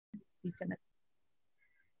he's gonna,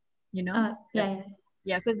 you know? Yes.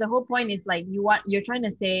 Yeah, because the whole point is like you're trying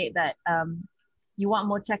to say that you want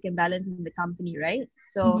more check and balance in the company, right?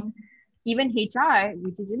 So even HR,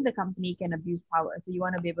 which is in the company, can abuse power. So you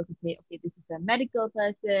want to be able to say, okay, this is a medical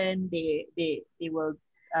person. They will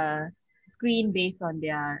screen based on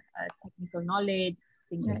their technical knowledge,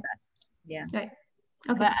 things like that. Yeah. Right.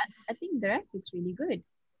 Okay. But I think the rest looks really good.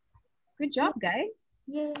 Good job, guys.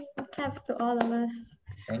 Yay! Claps to all of us.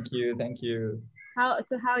 Thank you. Thank you. How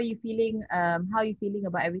are you feeling? How are you feeling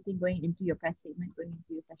about everything going into your press statement, going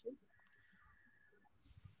into your session?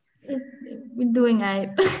 We're doing right.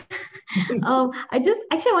 I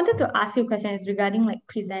wanted to ask you a question. It's regarding like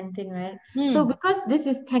presenting, right? So because this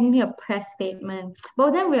is technically a press statement,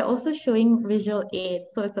 but then we're also showing visual aid,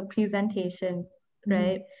 so it's a presentation,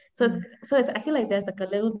 right? So it's I feel like there's like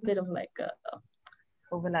a little bit of like a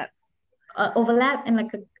overlap and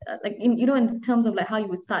like in terms of like how you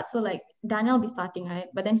would start. So like Daniel will be starting, right?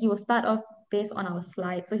 But then he will start off based on our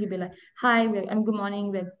slide. So he'll be like, hi, good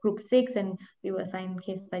morning, we're group 6 and we were assigned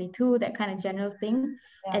case study 2, that kind of general thing.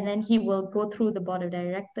 Yeah. And then he will go through the board of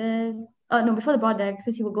directors. Before the board of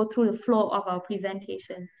directors, he will go through the flow of our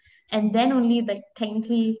presentation. And then only like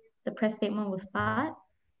technically the press statement will start,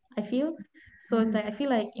 I feel. So it's like, I feel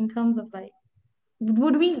like in terms of like,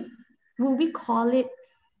 would we call it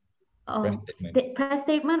press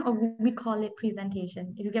statement, or we call it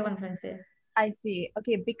presentation, if you get what I'm trying to say? I see.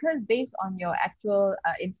 Okay, because based on your actual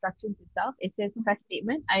instructions itself, it says press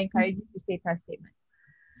statement. I encourage you to say press statement.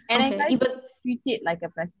 And I encourage you to treat it like a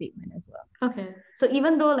press statement as well. Okay. So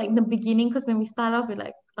even though like the beginning, because when we start off with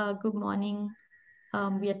like, good morning,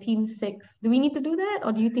 we are team 6, do we need to do that?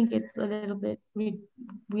 Or do you think it's a little bit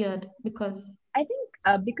weird? Because I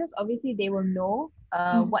think because obviously they will know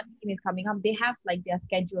what team is coming up. They have like their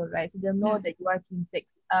schedule, right? So they'll know that you are team 6.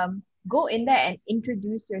 Go in there and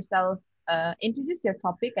introduce yourself, introduce your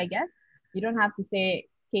topic, I guess. You don't have to say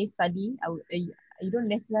case study. You don't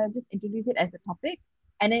necessarily, just introduce it as a topic,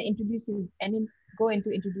 and then go into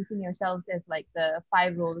introducing yourselves as like the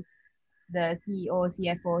 5 roles, the CEO,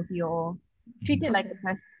 CFO, COO. Treat it like a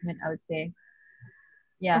press statement, I would say.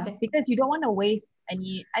 Yeah, because you don't want to waste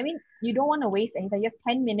you don't want to waste anything. You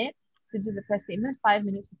have 10 minutes to do the press statement, 5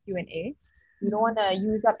 minutes for Q&A. You don't want to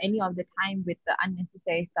use up any of the time with the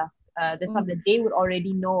unnecessary stuff. The stuff that they would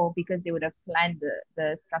already know because they would have planned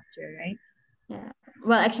the structure, right? Yeah.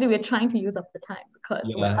 Well, actually, we're trying to use up the time because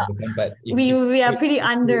we are pretty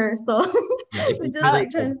under. So yeah, if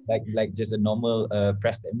we like just a normal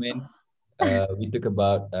press statement, we took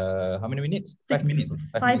about how many minutes? 5 minutes.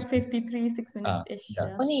 5:53, 6 minutes ish.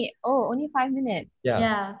 Yeah. Only 5 minutes.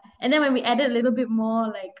 Yeah. And then when we added a little bit more,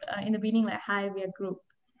 like in the beginning, like hi, we are group.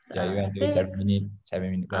 Yeah, you went to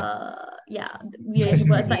 7 minute class. Yeah, we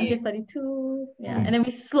were assigned case study 2. Yeah, and then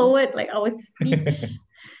we slow it like our speech.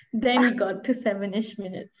 Then we got to 7-ish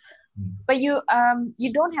minutes. But you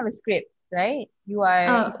don't have a script, right? You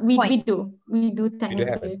are we do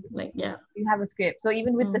technically, like you have a script. So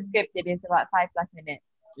even with the script, it is about 5+ minutes.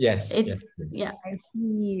 Yes. Yeah. I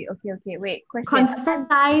see. Okay. Wait. Question.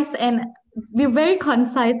 Concise, and we're very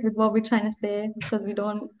concise with what we're trying to say because we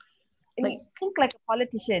don't think like a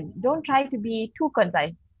politician. Don't try to be too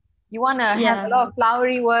concise. You want to have a lot of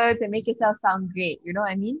flowery words and make yourself sound great. You know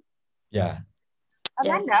what I mean? Yeah.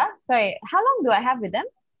 Amanda, sorry, how long do I have with them?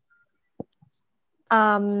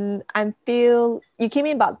 Until you came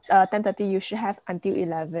in about 10:30, you should have until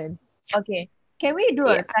 11. Okay. Can we do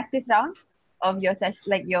a practice round of your session,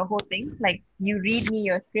 like your whole thing? Like you read me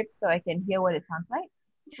your script so I can hear what it sounds like?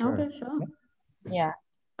 Sure. Okay, sure. Yeah.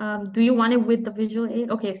 Do you want it with the visual aid?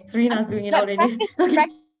 Okay, Serena's doing it already.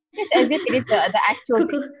 Practice as if it is the actual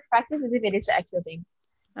thing. Practice as if it is the actual thing.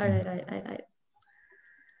 All right.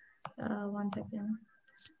 1 second.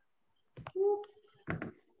 Oops.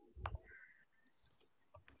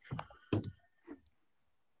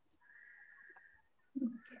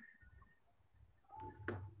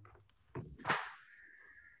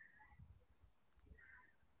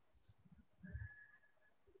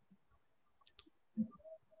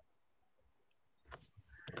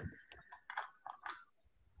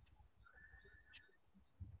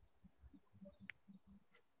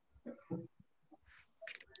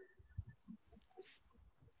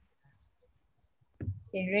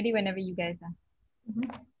 Okay, ready whenever you guys are.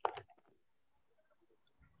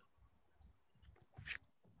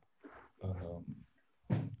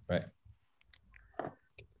 Right.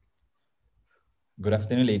 Good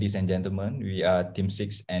afternoon, ladies and gentlemen. We are Team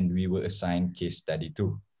 6 and we were assigned case study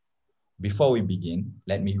 2. Before we begin,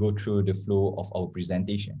 let me go through the flow of our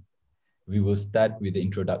presentation. We will start with the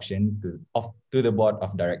introduction to the board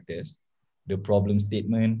of directors, the problem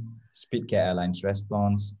statement, SpeedCare Airlines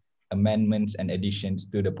response, amendments and additions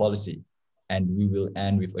to the policy, and we will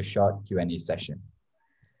end with a short Q&A session.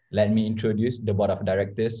 Let me introduce the Board of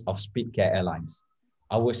Directors of SpeedCare Airlines.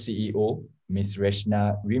 Our CEO, Ms.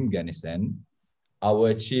 Reshna Rimganesan,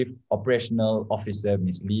 our Chief Operational Officer,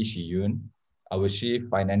 Ms. Lee Shi-Yun, our Chief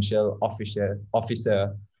Financial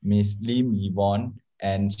Officer, Ms. Lim Yvonne,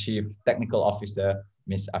 and Chief Technical Officer,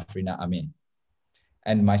 Ms. Afrina Amin,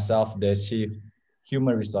 and myself, the Chief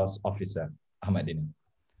Human Resource Officer, Ahmad Dini.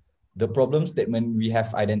 The problem statement we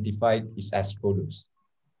have identified is as follows.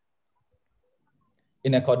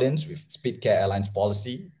 In accordance with SpeedCare Airlines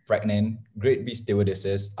policy, pregnant Grade B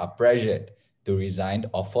stewardesses are pressured to resign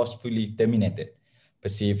or forcefully terminated,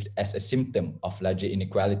 perceived as a symptom of larger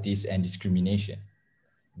inequalities and discrimination.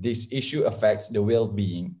 This issue affects the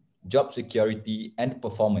well-being, job security, and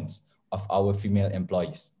performance of our female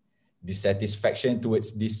employees. Dissatisfaction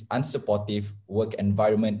towards this unsupportive work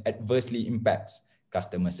environment adversely impacts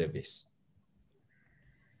customer service.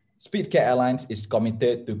 SpeedCare Airlines is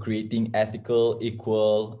committed to creating ethical,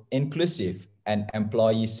 equal, inclusive, and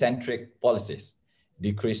employee-centric policies.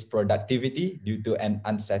 Decreased productivity due to an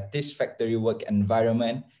unsatisfactory work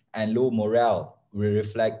environment and low morale will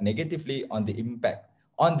reflect negatively on the impact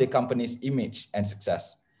on the company's image and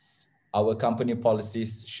success. Our company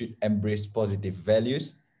policies should embrace positive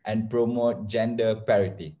values and promote gender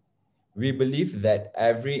parity. We believe that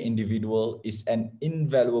every individual is an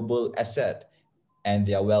invaluable asset and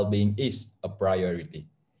their well-being is a priority.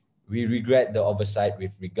 We regret the oversight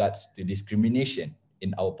with regards to discrimination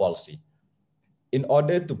in our policy. In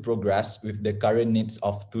order to progress with the current needs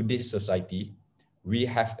of today's society, we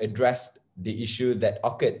have addressed the issue that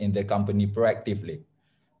occurred in the company proactively.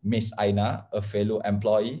 Ms. Aina, a fellow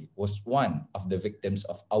employee, was one of the victims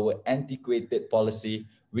of our antiquated policy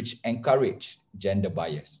which encouraged gender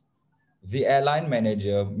bias. The airline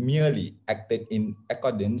manager merely acted in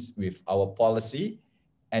accordance with our policy,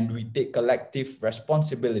 and we take collective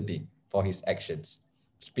responsibility for his actions.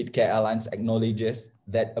 SpeedCare Airlines acknowledges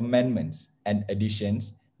that amendments and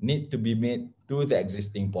additions need to be made to the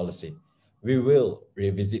existing policy. We will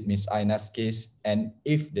revisit Ms. Aina's case, and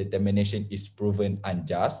if the termination is proven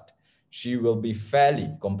unjust, she will be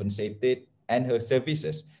fairly compensated and her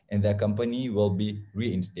services in the company will be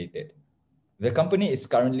reinstated. The company is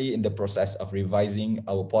currently in the process of revising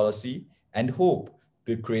our policy and hope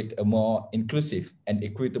to create a more inclusive and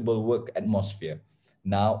equitable work atmosphere.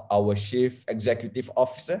 Now, our Chief Executive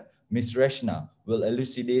Officer, Ms. Reshna, will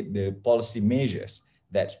elucidate the policy measures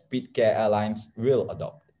that SpeedCare Airlines will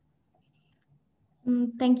adopt.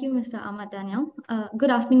 Thank you, Mr. Ahmad Daniel.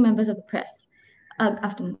 Good afternoon, members of the press.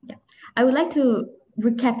 I would like to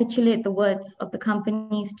recapitulate the words of the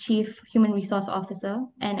company's Chief Human Resource Officer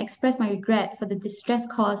and express my regret for the distress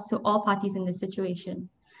caused to all parties in this situation.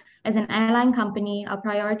 As an airline company, our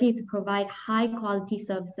priority is to provide high quality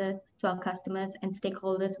services to our customers and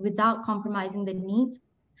stakeholders without compromising the needs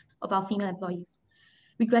of our female employees.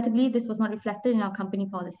 Regrettably, this was not reflected in our company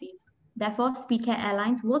policies. Therefore, SpeedCare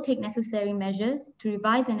Airlines will take necessary measures to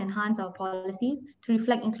revise and enhance our policies to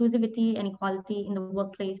reflect inclusivity and equality in the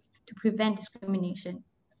workplace to prevent discrimination.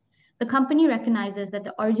 The company recognizes that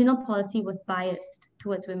the original policy was biased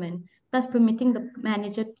towards women, thus permitting the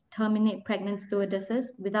manager to terminate pregnant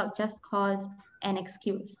stewardesses without just cause and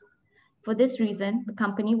excuse. For this reason, the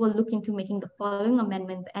company will look into making the following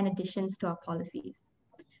amendments and additions to our policies.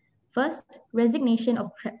 First, resignation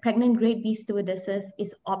of pregnant Grade B stewardesses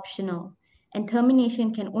is optional, and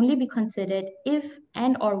termination can only be considered if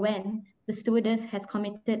and or when the stewardess has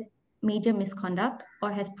committed major misconduct or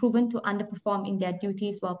has proven to underperform in their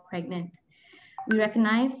duties while pregnant. We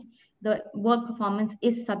recognize the work performance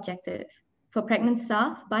is subjective. For pregnant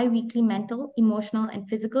staff, bi-weekly mental, emotional, and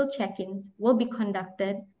physical check-ins will be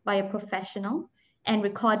conducted by a professional and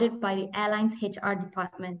recorded by the airline's HR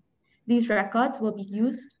department. These records will be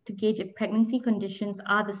used to gauge if pregnancy conditions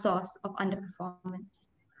are the source of underperformance.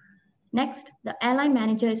 Next, the airline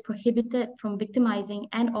manager is prohibited from victimizing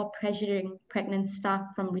and or pressuring pregnant staff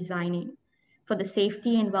from resigning. For the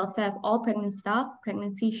safety and welfare of all pregnant staff,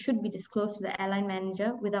 pregnancy should be disclosed to the airline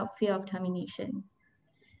manager without fear of termination.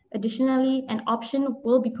 Additionally, an option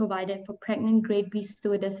will be provided for pregnant Grade B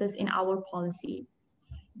stewardesses in our policy.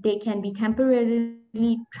 They can be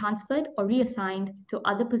temporarily transferred or reassigned to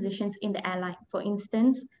other positions in the airline, for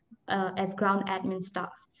instance, as ground admin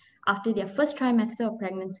staff, after their first trimester of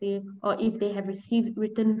pregnancy, or if they have received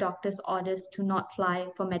written doctor's orders to not fly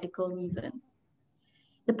for medical reasons.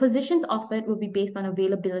 The positions offered will be based on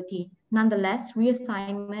availability. Nonetheless,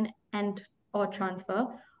 reassignment and or transfer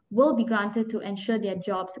will be granted to ensure their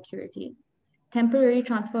job security. temporary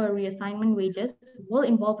transfer or reassignment wages will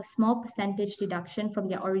involve a small percentage deduction from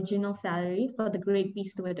their original salary for the Grade B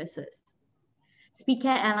stewardesses.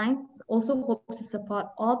 Speedcare Airlines also hopes to support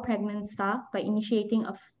all pregnant staff by initiating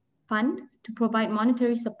a fund to provide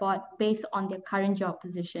monetary support based on their current job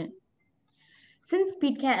position. Since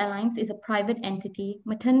Speedcare Airlines is a private entity,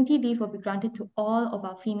 maternity leave will be granted to all of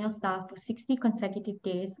our female staff for 60 consecutive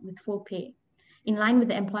days with full pay. In line with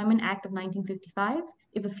the Employment Act of 1955,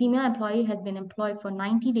 if a female employee has been employed for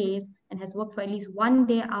 90 days and has worked for at least 1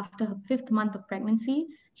 day after her 5th month of pregnancy,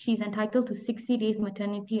 she is entitled to 60 days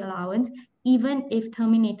maternity allowance, even if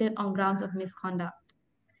terminated on grounds of misconduct.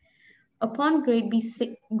 Upon Grade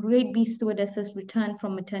B stewardesses return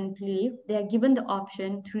from maternity leave, they are given the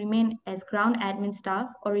option to remain as ground admin staff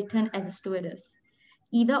or return as a stewardess.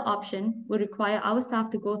 Either option will require our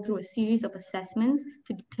staff to go through a series of assessments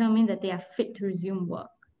to determine that they are fit to resume work.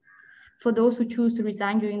 For those who choose to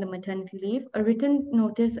resign during the maternity leave, a written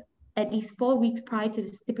notice at least 4 weeks prior to the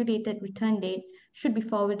stipulated return date should be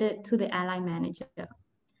forwarded to the airline manager.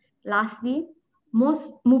 Lastly,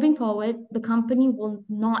 moving forward, the company will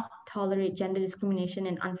not tolerate gender discrimination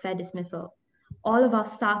and unfair dismissal. All of our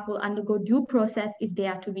staff will undergo due process if they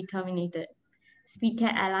are to be terminated.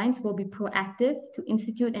 Speedcare Airlines will be proactive to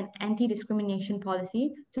institute an anti-discrimination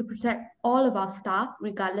policy to protect all of our staff,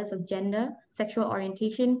 regardless of gender, sexual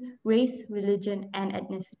orientation, race, religion, and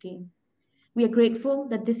ethnicity. We are grateful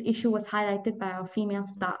that this issue was highlighted by our female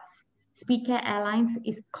staff. Speedcare Airlines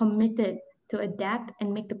is committed to adapt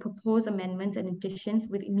and make the proposed amendments and additions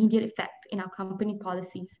with immediate effect in our company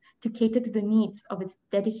policies to cater to the needs of its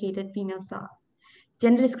dedicated female staff.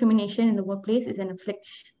 Gender discrimination in the workplace is an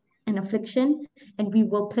affliction, and we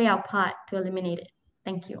will play our part to eliminate it.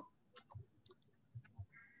 Thank you.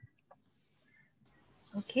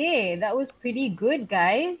 Okay, that was pretty good,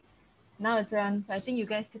 guys. Now it's around, so I think you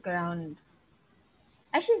guys took around,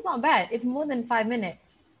 actually it's not bad. It's more than 5 minutes.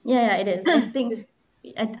 Yeah, it is. I think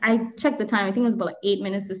I checked the time. I think it was about like 8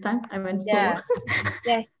 minutes this time. I went slow. Yeah,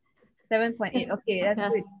 yeah, 7.8. Okay,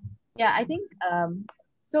 that's good. Yeah, I think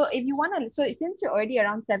so if you want to, so since you're already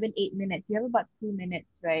around 7-8 minutes, you have about 2 minutes,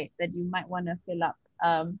 right, that you might want to fill up.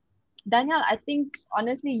 Danielle, I think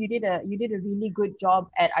honestly you did a really good job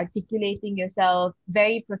at articulating yourself,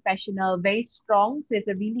 very professional, very strong. So it's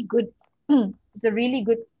a really good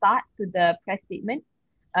start to the press statement.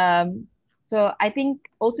 So I think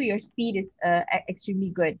also your speed is extremely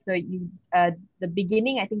good. So the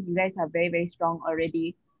beginning, I think you guys are very, very strong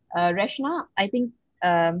already. Reshna, I think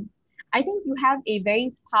you have a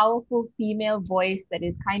very powerful female voice that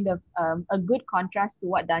is kind of a good contrast to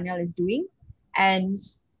what Danielle is doing. And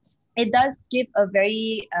it does give a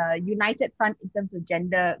very united front in terms of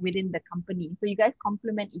gender within the company. So you guys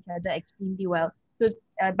complement each other extremely well. So,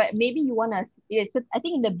 but maybe you want to, I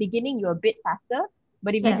think in the beginning you're a bit faster,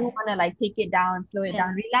 but if you do want to like take it down, slow it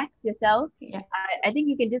down, relax yourself. I think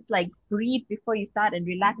you can just like breathe before you start and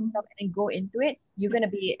relax yourself and then go into it. You're going to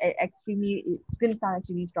be it's going to sound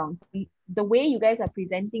extremely strong. The way you guys are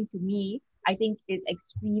presenting to me, I think is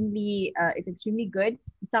extremely good.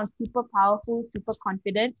 You sound super powerful, super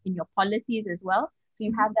confident in your policies as well. So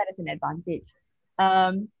you have that as an advantage.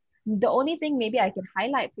 The only thing maybe I can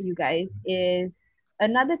highlight for you guys is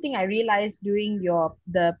another thing I realized during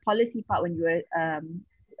the policy part when you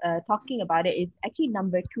were talking about it is actually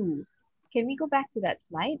number 2. Can we go back to that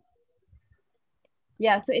slide?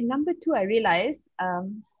 Yeah, so in number 2, I realized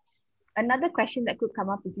another question that could come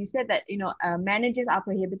up is you said that managers are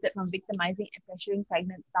prohibited from victimizing and pressuring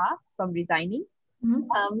pregnant staff from resigning.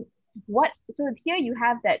 So here you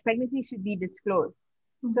have that pregnancy should be disclosed.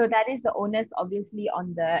 So that is the onus obviously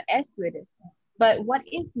on the air stewardess. But what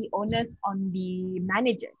is the onus on the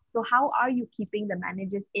managers? So how are you keeping the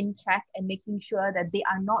managers in check and making sure that they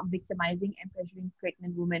are not victimizing and pressuring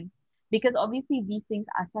pregnant women? Because obviously these things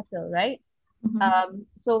are subtle, right?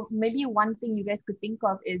 So maybe one thing you guys could think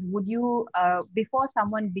of is, would you, before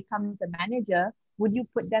someone becomes a manager, would you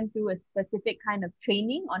put them through a specific kind of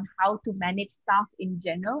training on how to manage staff in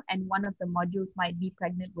general? And one of the modules might be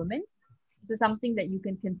pregnant women. So something that you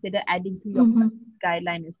can consider adding to your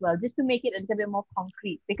guideline as well, just to make it a little bit more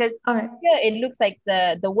concrete. Because here it looks like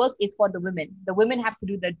the work is for the women. The women have to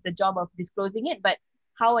do the job of disclosing it, but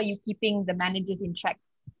how are you keeping the managers in check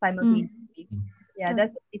simultaneously? Yeah,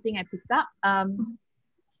 that's the thing I picked up.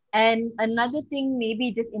 And another thing,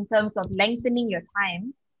 maybe just in terms of lengthening your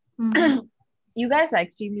time, you guys are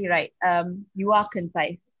extremely right. You are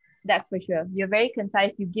concise, that's for sure. You're very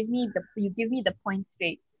concise. You give me the point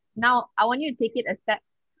straight. Now, I want you to take it a step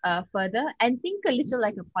further and think a little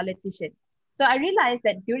like a politician. So I realized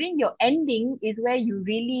that during your ending is where you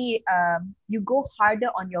really you go harder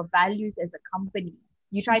on your values as a company.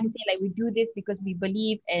 You try to say like we do this because we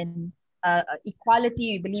believe in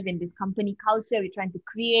equality, we believe in this company culture we're trying to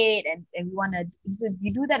create, and we want to. So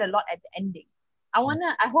you do that a lot at the ending. I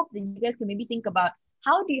hope that you guys can maybe think about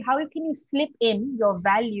how can you slip in your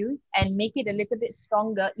values and make it a little bit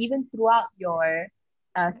stronger even throughout your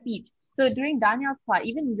speech. So during Daniel's part,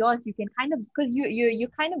 even yours, you can kind of, because you're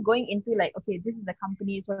kind of going into like, okay, this is the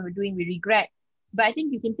company, it's what we're doing, we regret. But I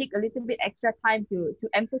think you can take a little bit extra time to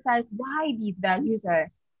emphasize why these values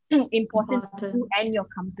are important to you and your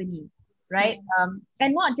company, right?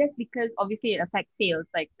 And not just because obviously it affects sales,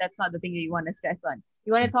 like that's not the thing that you want to stress on.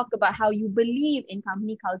 You want to talk about how you believe in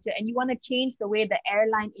company culture and you want to change the way the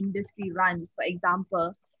airline industry runs, for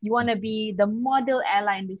example. You want to be the model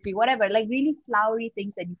airline industry, whatever, like really flowery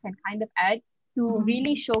things that you can kind of add to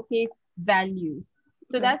really showcase values.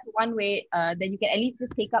 So that's one way that you can at least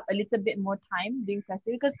just take up a little bit more time doing press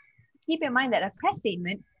statement, because keep in mind that a press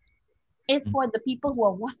statement is for the people who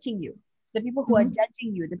are watching you, the people who are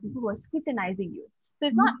judging you, the people who are scrutinizing you. So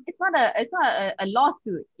it's not a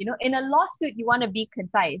lawsuit. You know, in a lawsuit you want to be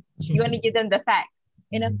concise. You want to give them the facts.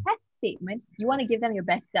 In a press statement, you want to give them your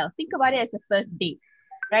best self. Think about it as a first date,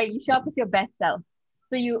 right? You show up as your best self.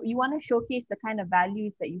 So you want to showcase the kind of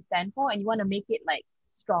values that you stand for, and you want to make it like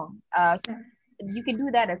strong. You can do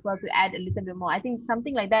that as well to add a little bit more. I think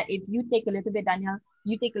something like that, if you take a little bit, Daniel,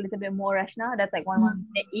 you take a little bit more, Rashna, that's like one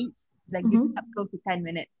minute each, like you up close to 10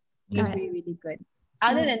 minutes, which is really, really good.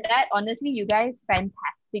 Other than that, honestly, you guys,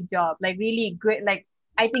 fantastic job. Like really great. Like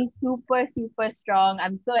I think super, super strong.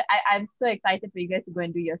 I'm so excited for you guys to go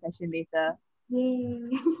and do your session later. Yay.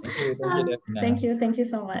 Thank you, Thank you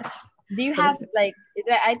so much. Do you have like,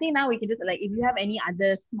 I think now we can just like, if you have any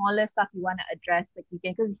other smaller stuff you want to address, like we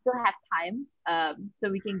can, because we still have time. So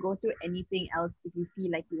we can go through anything else if you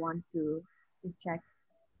feel like you want to just check.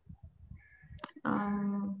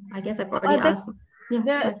 I guess I've already asked.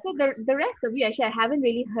 Yeah, so the rest of you, actually, I haven't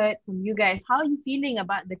really heard from you guys. How are you feeling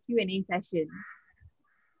about the Q&A session?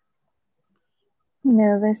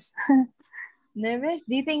 Nervous. Nervous?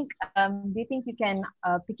 Do you think you can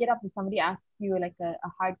pick it up if somebody asks you like a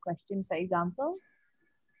hard question, for example?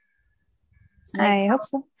 Like, I hope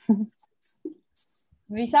so.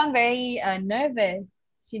 We sound very nervous,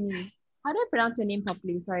 Shinyu. How do I pronounce your name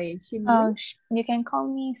properly? Sorry, Shinyu. Oh, you can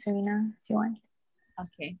call me Serena if you want.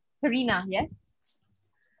 Okay, Serena. Yes.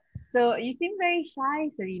 So you seem very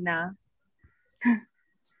shy, Serena.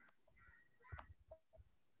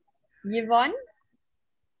 Yvonne,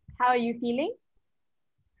 how are you feeling?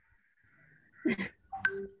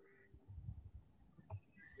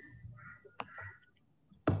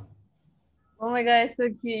 Oh my God, it's so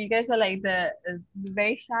cute. You guys are like the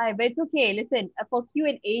very shy, but it's okay. Listen, for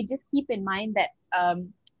Q&A, just keep in mind that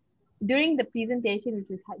during the presentation,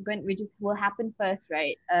 which will happen first,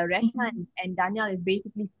 right? Reshma and Daniel is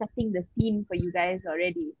basically setting the scene for you guys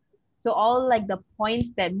already. So all like the points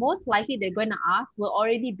that most likely they're going to ask will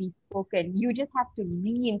already be spoken. You just have to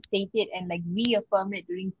reinstate it and like reaffirm it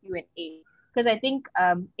during Q&A. Because I think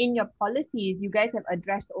in your policies, you guys have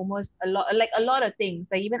addressed almost a lot of things.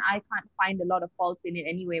 Like even I can't find a lot of faults in it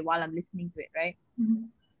anyway while I'm listening to it, right?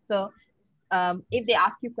 So if they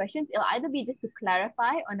ask you questions, it'll either be just to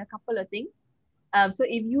clarify on a couple of things. So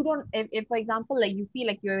if you don't, if for example, like you feel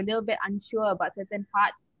like you're a little bit unsure about certain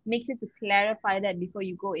parts, make sure to clarify that before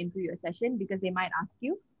you go into your session, because they might ask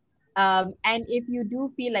you. And if you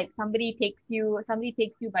do feel like somebody takes you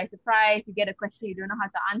by surprise, you get a question you don't know how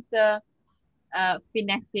to answer,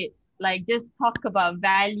 finesse it. Like just talk about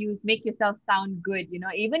values, make yourself sound good. You know,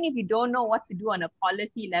 even if you don't know what to do on a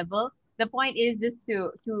policy level, the point is just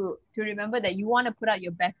to remember that you want to put out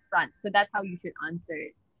your best front. So that's how you should answer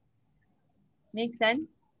it. Make sense?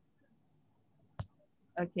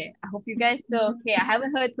 Okay, I hope you guys feel okay. I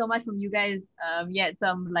haven't heard so much from you guys yet. So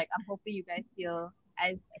I'm hoping you guys feel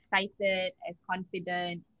as excited, as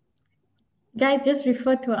confident. Guys, just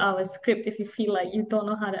refer to our script if you feel like you don't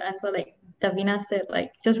know how to answer. Like Davina said,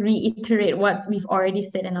 like just reiterate what we've already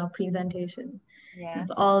said in our presentation. Yeah,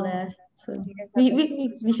 it's all there. So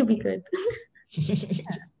we should be good. Yeah,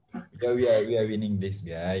 we are winning this,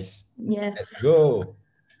 guys. Yes. Let's go.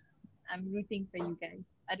 I'm rooting for you guys.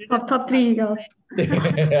 I don't know. Top 3, girl.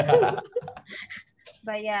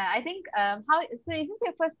 But yeah, I think so is this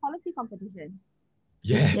your first policy competition?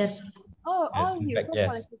 Yes. Oh, Yes, all of you, first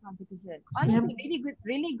policy competition. Honestly,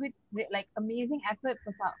 really good, like amazing effort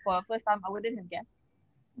for a first time. I wouldn't have guessed.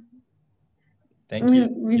 Thank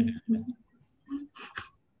you.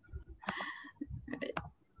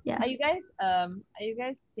 Yeah. are you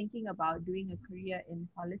guys thinking about doing a career in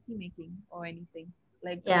policy making or anything?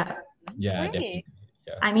 Like Yeah. Yeah, Great. definitely.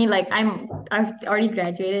 Yeah. I mean, like I've already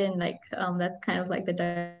graduated, and like that's kind of like the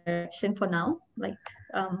direction for now, like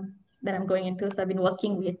that I'm going into. So I've been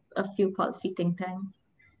working with a few policy think tanks.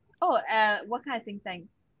 Oh, what kind of think tank?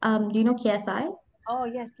 Do you know KSI? Oh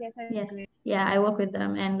yes, KSI is Yes. great. Yeah, I work with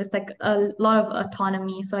them, and it's like a lot of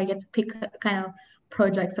autonomy. So I get to pick kind of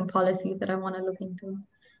projects and policies that I want to look into.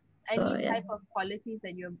 So Any yeah. type of policies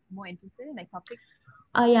that you're more interested in, like topics?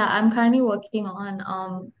 Yeah, I'm currently working on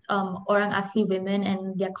Orang Asli women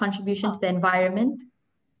and their contribution to the environment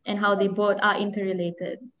and how they both are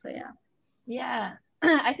interrelated. So yeah. Yeah.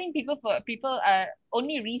 I think people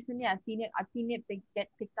only recently I've seen it get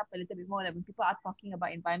picked up a little bit more. Like when people are talking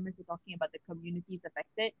about environments, they're talking about the communities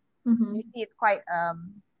affected. Mm-hmm. Usually it's quite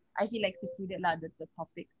I feel like secluded the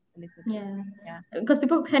topic a little bit. Yeah. Because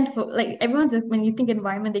people tend to like everyone's like, when you think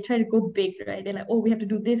environment, they try to go big, right? They're like, oh, we have to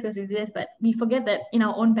do this, we have to do this, but we forget that in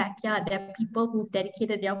our own backyard, there are people who've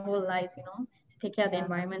dedicated their whole lives, to take care of the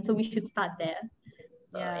environment. So we should start there.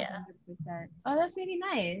 So, yeah. 100%. Oh, that's really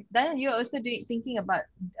nice. Then you're also thinking about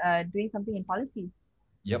doing something in policy.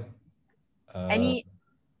 Yep. Any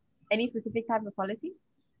specific type of policy?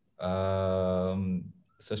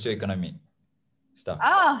 Socioeconomic stuff.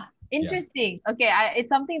 Ah, interesting. Yeah. Okay, it's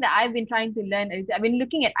something that I've been trying to learn. I've been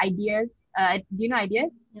looking at ideas. Do you know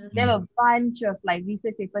ideas? Yeah. They have a bunch of like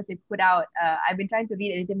research papers they put out. I've been trying to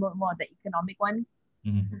read a little more of the economic ones.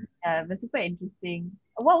 But super interesting.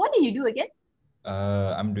 What do you do again?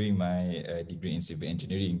 I'm doing my degree in civil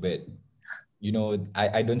engineering, but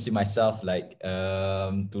I don't see myself like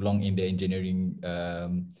too long in the engineering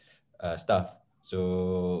stuff.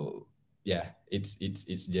 So yeah,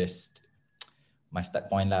 it's just my start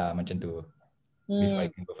point lah macam tu before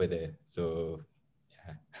I can go further. So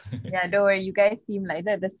yeah. Yeah, don't worry. You guys seem like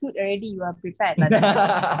the suit already. You are prepared.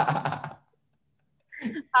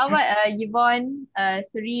 How about Yvonne,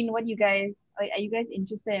 Serene? What do you guys? Are you guys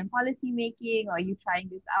interested in policy making, or are you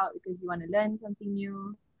trying this out because you want to learn something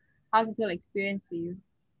new? How's this whole experience for you?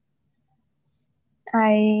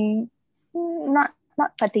 I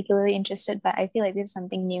not particularly interested, but I feel like this is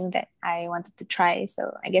something new that I wanted to try.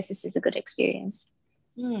 So I guess this is a good experience.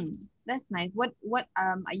 That's nice. What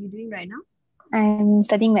are you doing right now? I'm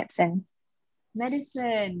studying medicine.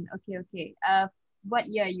 Medicine. Okay. What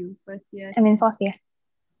year are you? First year? I'm in 4th year.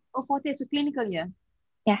 Oh, 4th year, so clinical year.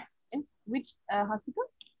 Yeah. Which hospital?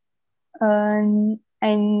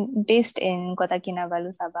 I'm based in Kota Kinabalu,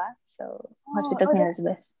 Sabah. So Hospital Queen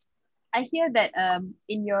Elizabeth. I hear that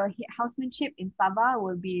in your housemanship in Sabah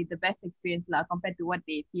will be the best experience compared to what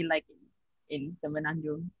they feel like in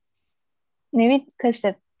Semenanjung. Maybe because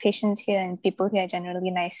the patients here and people here are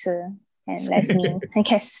generally nicer and less mean, I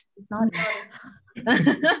guess. It's not.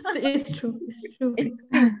 It's true.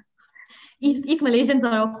 East Malaysians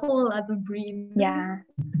are a whole other breed. Yeah.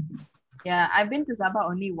 Yeah, I've been to Sabah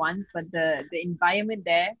only once, but the environment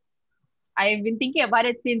there, I've been thinking about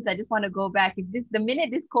it since. I just want to go back. The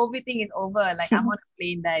minute this COVID thing is over, like I'm on a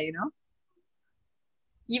plane there,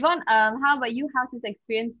 Yvonne, how about you? How's this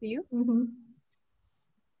experience for you?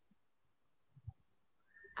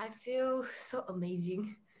 I feel so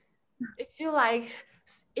amazing. I feel like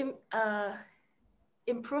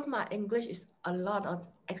improve my English is a lot of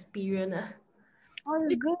experience. Oh,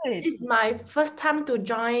 that's good. This is my first time to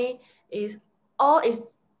join. Is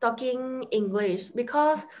talking English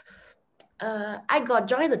because I got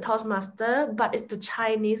joined the Toastmaster, but it's the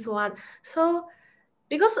Chinese one. So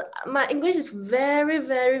because my English is very,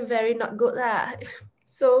 very, very not good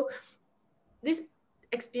so this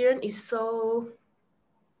experience is so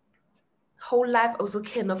whole life also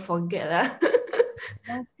cannot forget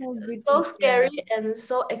That's so good. So scary and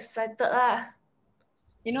so excited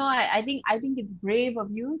I think it's brave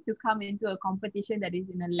of you to come into a competition that is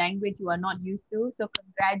in a language you are not used to. So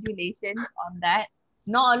congratulations on that.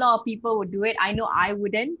 Not a lot of people would do it. I know I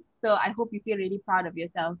wouldn't. So I hope you feel really proud of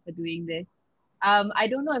yourself for doing this. I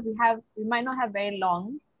don't know if we might not have very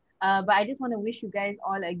long, but I just want to wish you guys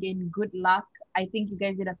all again good luck. I think you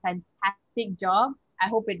guys did a fantastic job. I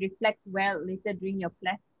hope it reflects well later during your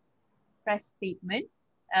press statement.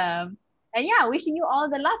 And yeah, wishing you all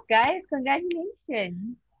the luck, guys.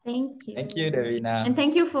 Congratulations. Thank you. Thank you, Davina. And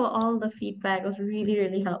thank you for all the feedback. It was really,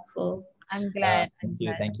 really helpful. I'm glad. Thank you.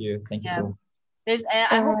 I hope you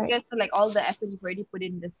guys feel like all the effort you've already put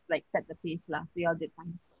in just like set the pace lah. So you all did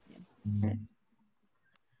fine. Yeah.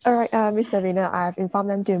 All right, Miss Davina, I've informed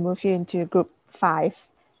them to move you into group 5,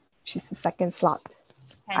 which is the second slot.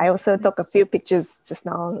 I also took a few pictures just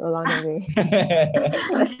now along the way.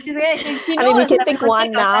 I mean, we can take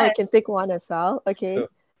one now. We can take one as well. Okay.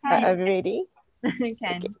 Are we ready?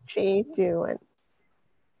 Can. Okay, 3, 2, 1.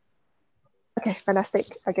 Okay, fantastic.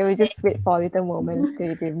 Okay, we just wait for a little moment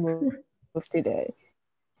till we move to the.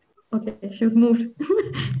 Okay, she was moved.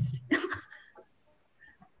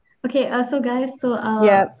 Okay, so guys,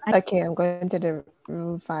 Yeah, okay, I'm going to the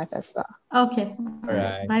room 5 as well. Okay, All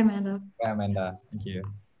right. Bye, Amanda. Bye, Amanda. Thank you.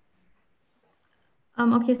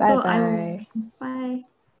 Okay, Bye so bye. bye.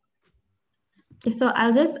 Okay, so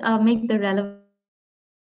I'll just make the relevant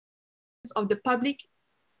of the public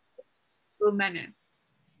manner.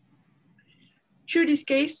 Through this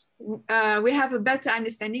case, we have a better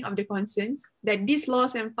understanding of the concerns that these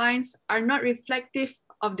laws and fines are not reflective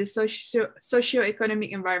of the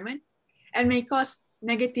socio-economic environment and may cause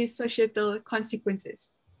negative societal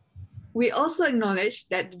consequences. We also acknowledge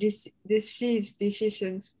that decisions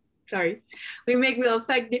we make will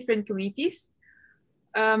affect different communities,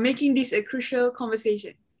 making this a crucial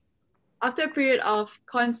conversation. After a period of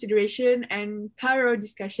consideration and thorough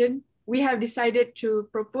discussion, we have decided to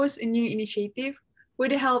propose a new initiative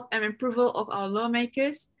with the help and approval of our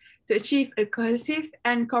lawmakers to achieve a cohesive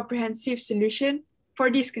and comprehensive solution for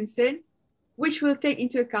this concern, which will take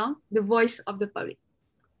into account the voice of the public.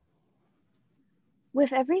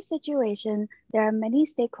 With every situation, there are many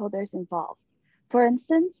stakeholders involved. For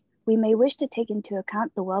instance, we may wish to take into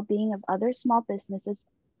account the well-being of other small businesses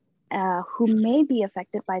who may be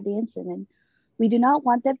affected by the incident. We do not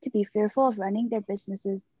want them to be fearful of running their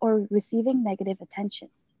businesses or receiving negative attention.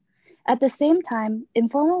 At the same time,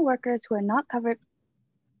 informal workers who are not covered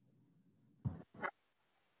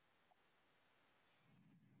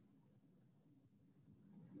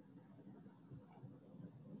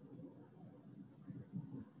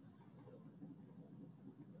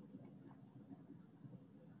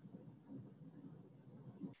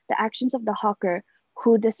the actions of the hawker,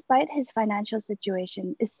 who, despite his financial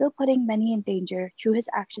situation, is still putting many in danger through his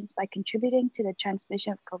actions by contributing to the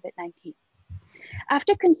transmission of COVID-19.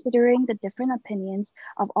 After considering the different opinions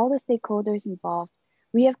of all the stakeholders involved,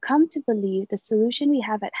 we have come to believe the solution we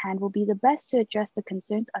have at hand will be the best to address the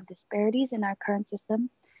concerns of disparities in our current system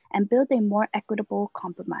and build a more equitable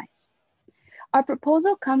compromise. Our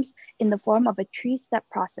proposal comes in the form of a three-step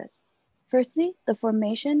process. Firstly, the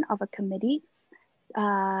formation of a committee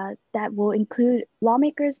that will include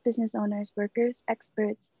lawmakers, business owners, workers,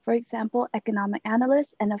 experts, for example, economic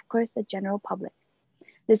analysts, and of course, the general public.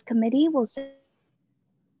 This committee will serve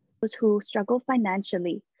those who struggle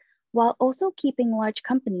financially, while also keeping large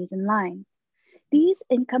companies in line. These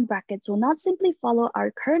income brackets will not simply follow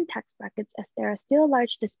our current tax brackets, as there are still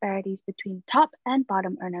large disparities between top and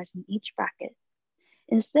bottom earners in each bracket.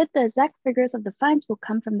 Instead, the exact figures of the fines will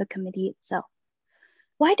come from the committee itself.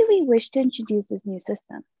 Why do we wish to introduce this new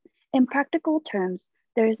system? In practical terms,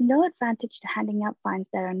 there is no advantage to handing out fines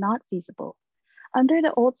that are not feasible. Under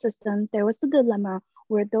the old system, there was the dilemma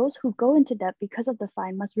where those who go into debt because of the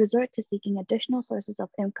fine must resort to seeking additional sources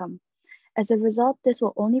of income. As a result, this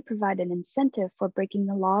will only provide an incentive for breaking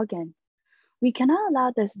the law again. We cannot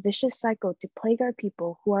allow this vicious cycle to plague our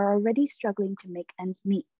people who are already struggling to make ends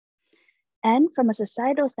meet. And from a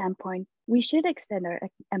societal standpoint, we should extend our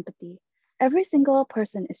empathy. Every single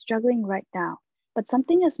person is struggling right now, but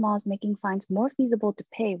something as small as making fines more feasible to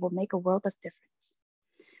pay will make a world of difference.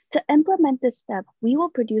 To implement this step, we will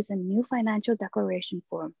produce a new financial declaration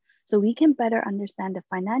form so we can better understand the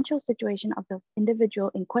financial situation of the individual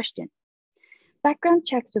in question. Background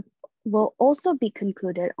checks will also be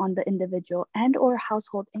concluded on the individual and/or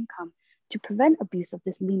household income to prevent abuse of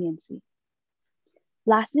this leniency.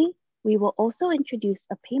 Lastly, we will also introduce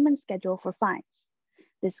a payment schedule for fines.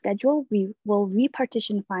 This schedule will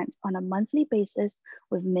repartition fines on a monthly basis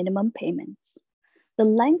with minimum payments. The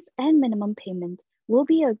length and minimum payment will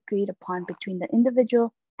be agreed upon between the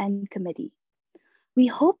individual and committee. We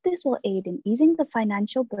hope this will aid in easing the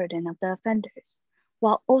financial burden of the offenders,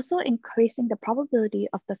 while also increasing the probability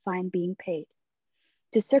of the fine being paid.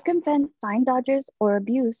 To circumvent fine dodgers or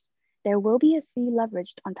abuse, there will be a fee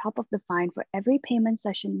leveraged on top of the fine for every payment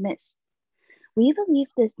session missed. We believe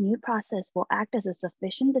this new process will act as a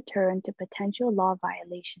sufficient deterrent to potential law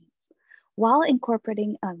violations, while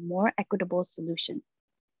incorporating a more equitable solution.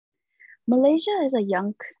 Malaysia is a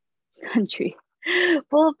young country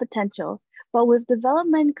full of potential, but with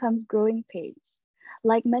development comes growing pains.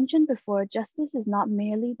 Like mentioned before, justice is not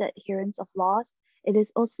merely the adherence of laws, it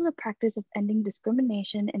is also the practice of ending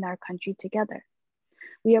discrimination in our country together.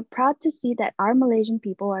 We are proud to see that our Malaysian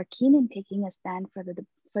people are keen in taking a stand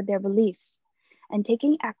for their beliefs and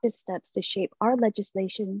taking active steps to shape our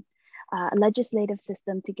legislative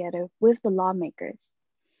system together with the lawmakers.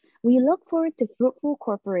 We look forward to fruitful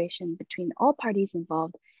cooperation between all parties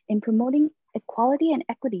involved in promoting equality and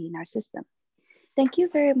equity in our system. Thank you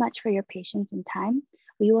very much for your patience and time.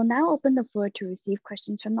 We will now open the floor to receive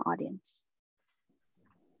questions from the audience.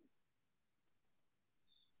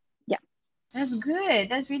 Yeah. That's good.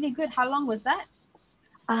 That's really good. How long was that?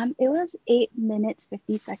 It was 8 minutes,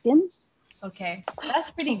 50 seconds. Okay, that's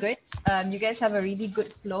pretty good. You guys have a really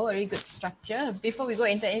good flow, a really good structure. Before we go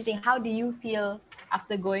into anything, how do you feel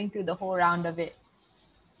after going through the whole round of it?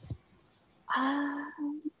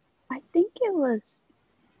 I think it was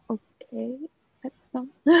okay. I don't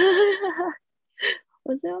know.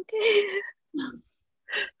 Was it okay?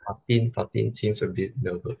 14 seems a bit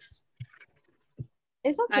nervous.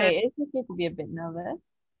 It's okay. It's okay to be a bit nervous.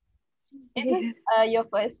 Is this your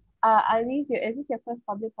first? Alice, is this your first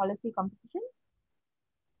public policy competition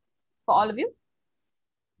for all of you?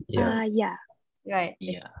 Yeah. Yeah. Right.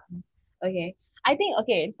 Yeah. Okay. I think,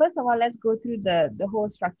 okay, first of all, let's go through the whole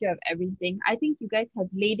structure of everything. I think you guys have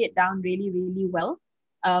laid it down really, really well.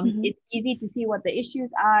 It's easy to see what the issues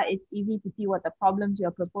are. It's easy to see what the problems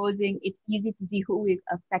you're proposing. It's easy to see who is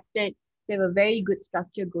affected. So you have a very good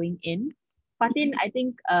structure going in. Fatin, I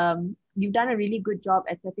think you've done a really good job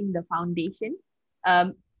at setting the foundation.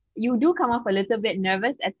 You do come off a little bit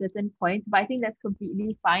nervous at certain points, but I think that's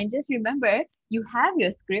completely fine. Just remember, you have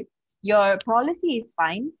your script, your policy is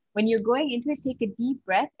fine. When you're going into it, take a deep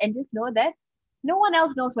breath and just know that no one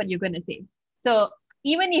else knows what you're going to say. So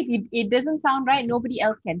even if it doesn't sound right, nobody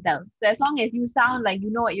else can tell. So as long as you sound like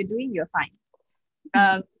you know what you're doing, you're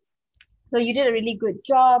fine. So you did a really good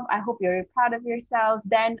job. I hope you're proud of yourself.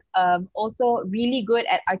 Then also really good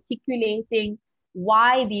at articulating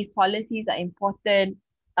why these policies are important,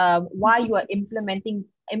 why you are implementing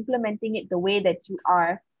it the way that you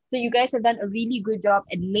are. So you guys have done a really good job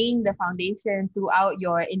at laying the foundation throughout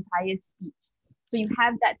your entire speech. So you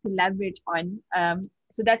have that to leverage on.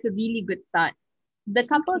 So that's a really good start. The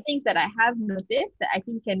couple of things that I have noticed that I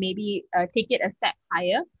think can maybe take it a step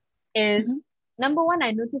higher is number one,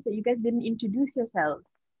 I noticed that you guys didn't introduce yourselves.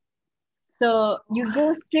 So you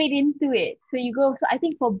go straight into it. So I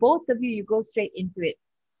think for both of you, you go straight into it.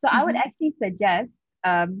 So I would actually suggest,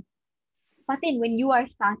 Fatin, when you are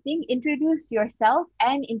starting, introduce yourself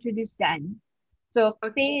and introduce Dan. So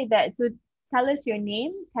say that, so tell us your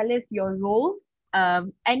name, tell us your role,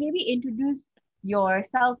 and maybe introduce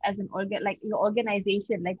yourself as your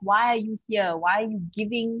organization. Like, why are you here? Why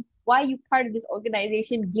are you part of this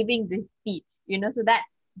organization giving this speech? So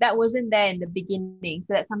that wasn't there in the beginning.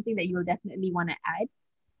 So that's something that you'll definitely want to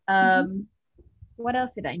add. What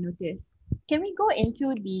else did I notice? Can we go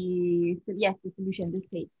into the solution, this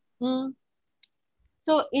page?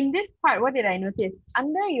 So in this part, what did I notice?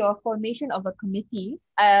 Under your formation of a committee,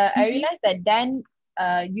 I realized that Dan,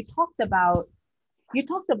 you talked about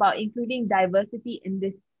including diversity in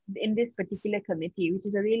this particular committee, which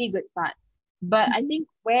is a really good start. But I think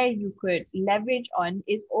where you could leverage on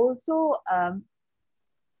is also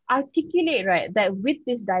articulate, right, that with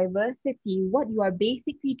this diversity, what you are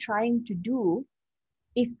basically trying to do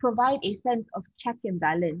is provide a sense of check and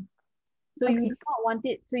balance. So you do not want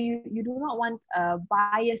it, so you do not want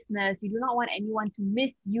biasness, you do not want anyone to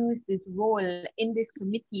misuse this role in this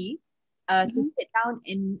committee to sit down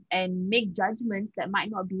and make judgments that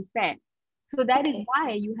might not be fair. So that is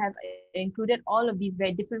why you have included all of these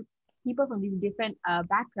very different people from these different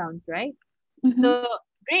backgrounds, right? So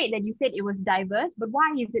great that you said it was diverse, but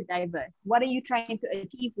why is it diverse? What are you trying to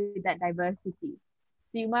achieve with that diversity?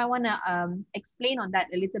 So you might want to explain on that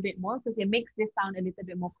a little bit more because it makes this sound a little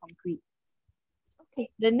bit more concrete. Okay,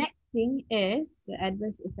 the next thing is the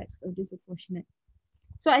adverse effects of disproportionate.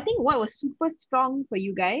 So I think what was super strong for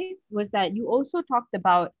you guys was that you also talked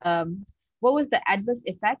about what was the adverse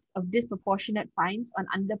effect of disproportionate fines on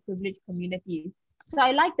underprivileged communities. So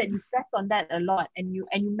I like that you stressed on that a lot, and you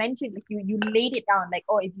mentioned, like, you laid it down, like,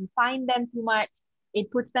 oh, if you fine them too much, it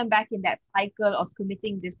puts them back in that cycle of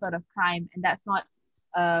committing this sort of crime, and that's not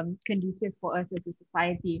conducive for us as a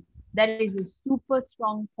society. That is a super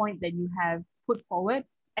strong point that you have put forward,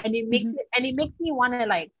 and it makes me want to,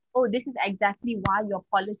 like, oh, this is exactly why your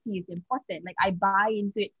policy is important. Like, I buy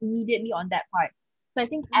into it immediately on that part. So I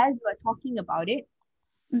think as you are talking about it,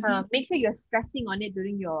 make sure you're stressing on it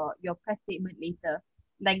during your press statement later.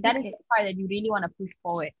 Like, that is the part that you really want to push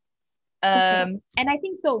forward. And I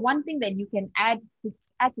think so one thing that you can add to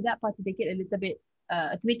that part to make it a little bit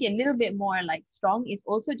to make it a little bit more like strong is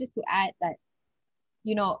also just to add that,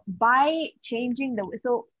 by changing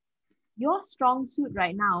so your strong suit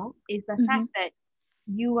right now is the fact that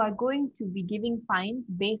you are going to be giving fines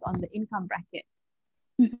based on the income bracket.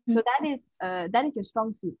 So that is your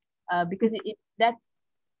strong suit, because that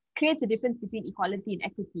creates a difference between equality and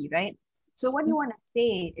equity, right? So what you want to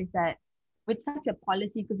say is that with such a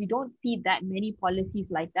policy, because we don't see that many policies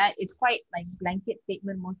like that, it's quite like blanket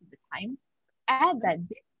statement most of the time. Add that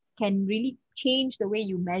this can really change the way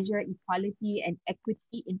you measure equality and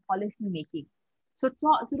equity in policy making. So,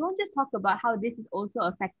 so don't just talk about how this is also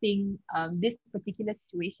affecting this particular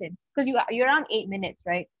situation, because you're around 8 minutes,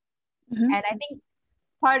 right? Mhm. And I think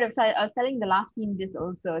part of, I was telling the last team this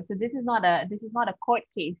also. So this is not a court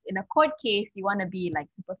case. In a court case, you want to be like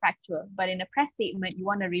super factual, but in a press statement, you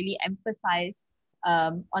want to really emphasize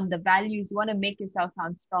on the values. You want to make yourself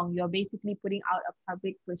sound strong. You're basically putting out a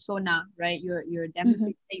public persona, right? You're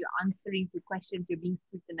demonstrating that you're answering to questions. You're being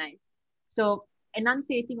scrutinized. So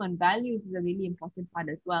enunciating on values is a really important part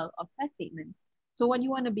as well of press statements. So what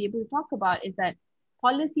you want to be able to talk about is that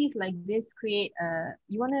policies like this create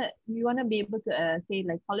you wanna be able to say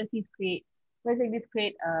like policies create, let's say this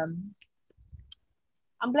create I'm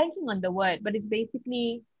blanking on the word, but it's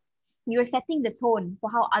basically you're setting the tone for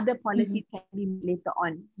how other policies can be made later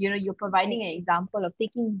on. You're providing an example of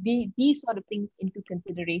taking these sort of things into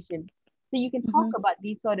consideration. So you can talk about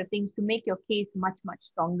these sort of things to make your case much, much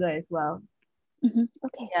stronger as well.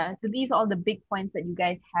 Okay. Yeah, so these are all the big points that you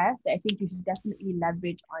guys have that I think you should definitely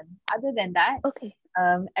leverage on. Other than that, Okay.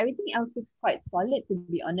 everything else looks quite solid, to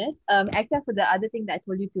be honest. Except for the other thing that I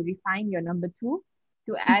told you to refine your number 2,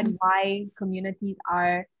 to add why communities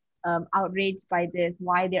are outraged by this,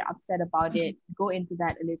 why they're upset about it. Go into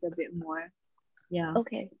that a little bit more. Yeah.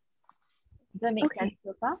 Okay. Does that make sense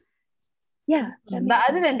so far? Yeah. That But makes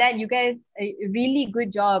other sense. than that, you guys, a really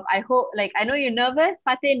good job. I hope, like, I know you're nervous,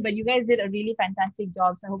 Fatin, but you guys did a really fantastic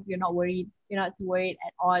job. So I hope you're not worried. You're not too worried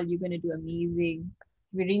at all. You're going to do amazing.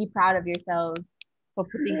 We're really proud of yourselves for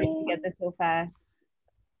putting this together so fast.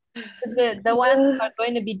 So the ones who are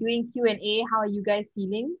going to be doing Q&A, how are you guys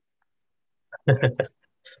feeling?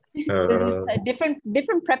 There's different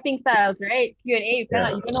prepping styles, right? Q&A, you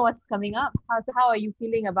don't know what's coming up. How are you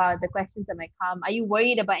feeling about the questions that might come? Are you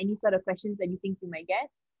worried about any sort of questions that you think you might get?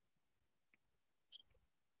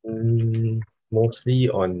 Mostly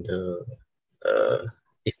on the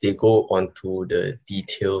if they go on to the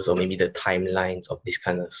details or maybe the timelines of this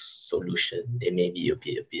kind of solution, they may be a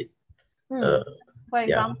bit. For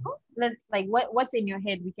example, let's like what's in your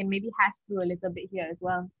head? We can maybe hash through a little bit here as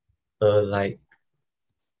well. Like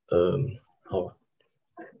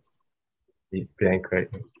blank, right?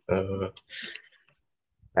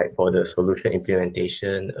 Like for the solution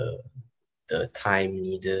implementation, the time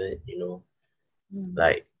needed,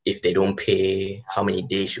 like if they don't pay, how many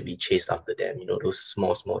days should we chase after them? Those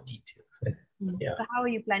small details. Yeah. So how are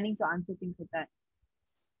you planning to answer things like that?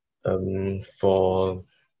 For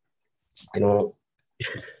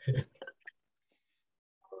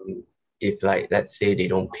if like let's say they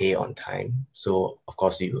don't pay on time, so of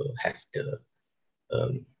course we will have the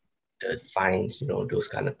fines, those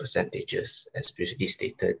kind of percentages, especially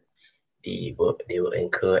stated. They will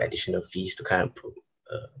incur additional fees to kind of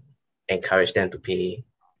encourage them to pay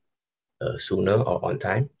sooner or on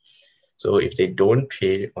time. So if they don't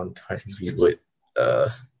pay on time, we would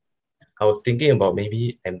I was thinking about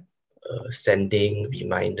maybe sending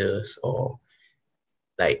reminders or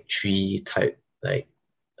like three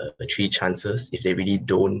chances. If they really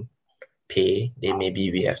don't pay, then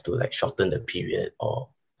maybe we have to like shorten the period or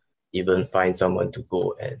even find someone to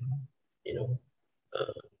go and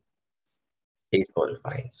pay for the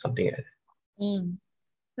fine, something like that.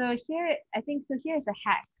 So here's a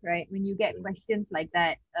hack, right? When you get questions like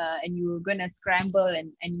that, and you're gonna scramble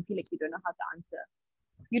and you feel like you don't know how to answer,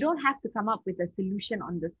 you don't have to come up with a solution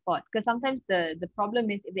on the spot. Because sometimes the problem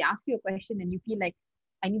is if they ask you a question and you feel like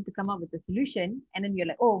I need to come up with a solution, and then you're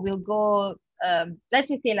like, oh, we'll go. Let's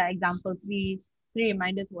just say like example three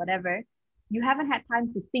reminders, whatever. You haven't had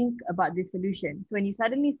time to think about this solution. So when you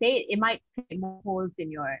suddenly say it, it might create more holes in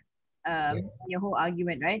your whole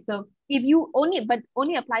argument, right? So if you only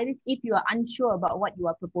apply this if you are unsure about what you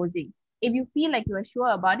are proposing. If you feel like you are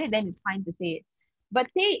sure about it, then it's fine to say it.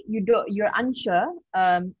 But say you're unsure,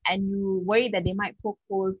 and you worry that they might poke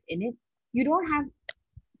holes in it. You don't have,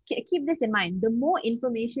 keep this in mind. The more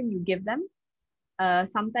information you give them,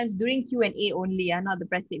 sometimes during Q&A only, not the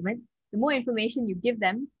press statement. The more information you give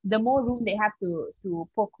them, the more room they have to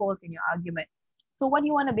poke holes in your argument. So what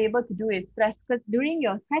you want to be able to do is stress, because during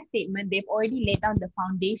your press statement, they've already laid down the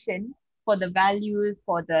foundation for the values,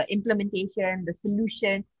 for the implementation, the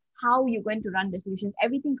solution, how you're going to run the solutions.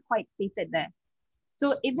 Everything's quite stated there.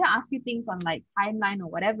 So if they ask you things on like timeline or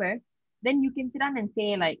whatever, then you can sit down and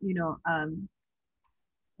say like, you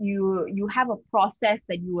have a process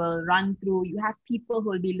that you will run through. You have people who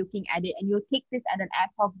will be looking at it, and you'll take this at an ad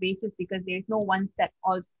hoc basis because there's no one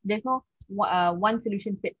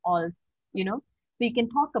solution fit all. you know? So you can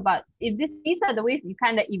talk about these are the ways you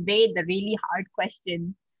kind of evade the really hard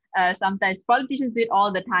questions. Sometimes politicians do it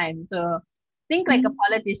all the time. So think like a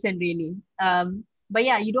politician, really. But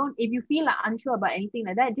yeah, you don't, if you feel like unsure about anything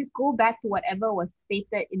like that, just go back to whatever was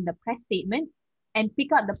stated in the press statement and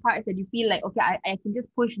pick out the parts that you feel like, okay, I can just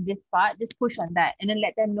push this part, just push on that. And then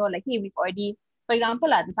let them know, like, hey, we've already, for example,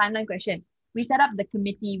 the timeline question, we set up the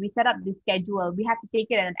committee, we set up the schedule, we have to take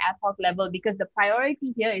it at an ad hoc level because the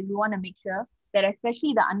priority here is we want to make sure that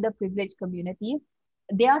especially the underprivileged communities,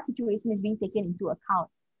 their situation is being taken into account.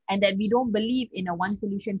 And that we don't believe in a one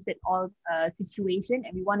solution fit all situation,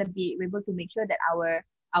 and we want to be able to make sure that our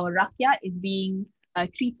rakyat is being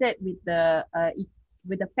treated with the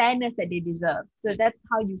fairness that they deserve. So that's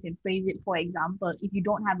how you can phrase it. For example, if you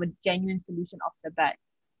don't have a genuine solution off the bat,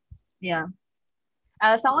 yeah.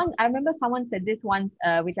 I remember someone said this once,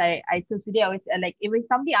 which I till today always like, if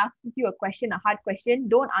somebody asks you a question, a hard question,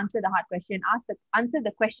 don't answer the hard question. Answer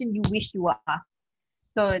the question you wish you were asked.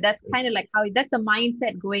 So that's kind of like that's the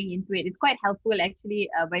mindset going into it. It's quite helpful actually,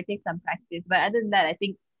 but it takes some practice. But other than that, I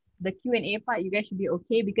think the Q&A part, you guys should be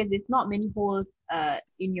okay because there's not many holes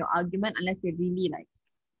in your argument unless you're really like,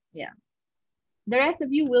 yeah. The rest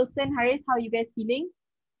of you, Wilson, Haris, how are you guys feeling?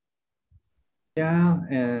 Yeah,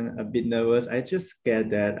 and a bit nervous. I just scared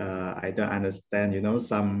that I don't understand. You know,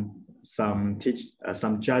 some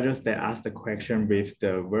judges that ask the question with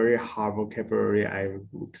the very hard vocabulary. I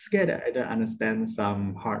scared that I don't understand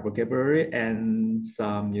some hard vocabulary and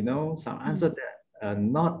some answer that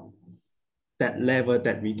not that level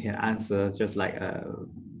that we can answer. Just like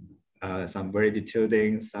some very detailed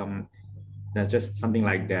things, just something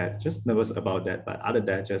like that. Just nervous about that. But other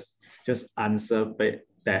than that, just answer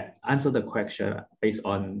answer the question based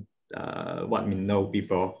on what we know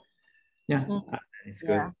before. Yeah, it's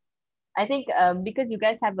good. I think because you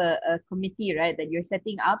guys have a committee, right, that you're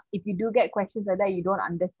setting up, if you do get questions like that you don't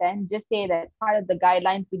understand, just say that part of the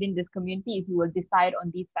guidelines within this community, if you will decide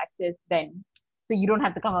on these factors, then so you don't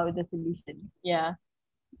have to come up with a solution. Yeah.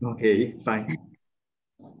 Okay, fine.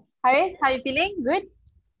 Haris, how are you feeling? Good?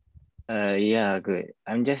 Yeah, good.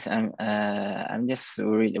 I'm just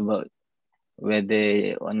worried about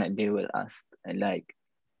whether or not they will ask, like,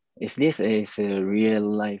 if this is a real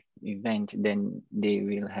life event, then they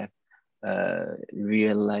will have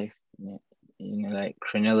real life, like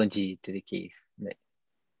chronology to the case, like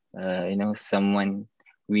someone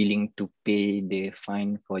willing to pay the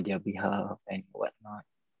fine for their behalf and whatnot.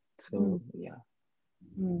 So yeah,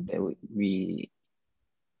 that would be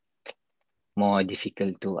more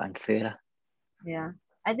difficult to answer. Yeah,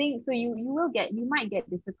 I think so. You might get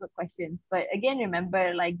difficult questions, but again,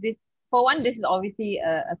 remember, like this. For one, this is obviously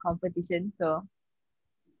a competition, so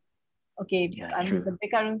okay. The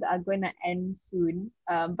breakout rooms are going to end soon.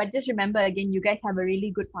 But just remember, again, you guys have a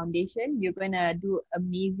really good foundation. You're going to do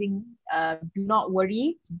amazing. Do not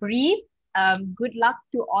worry. Breathe. Good luck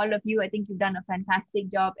to all of you. I think you've done a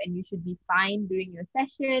fantastic job, and you should be fine during your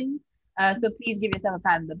session. So please give yourself a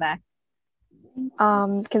pat on the back.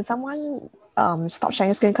 Can someone stop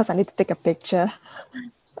sharing screen because I need to take a picture?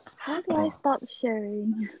 How do I stop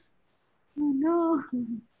sharing? Oh no.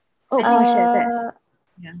 Oh, share that.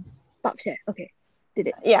 Yeah. Stop share. Okay. Did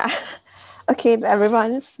it. Yeah. Okay,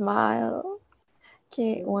 everyone smile.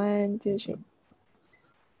 Okay, 1, 2, 3.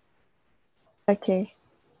 Okay.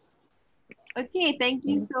 Okay, thank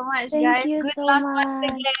you so much, Thank guys. you Good so luck much. once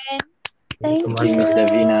again. Thank you, Miss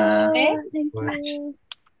Davina. Thank you.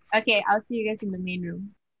 Okay, I'll see you guys in the main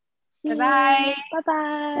room. Bye-bye.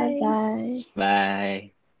 Bye bye.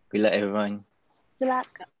 Bye. Good luck, everyone. Good luck.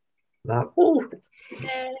 Nah.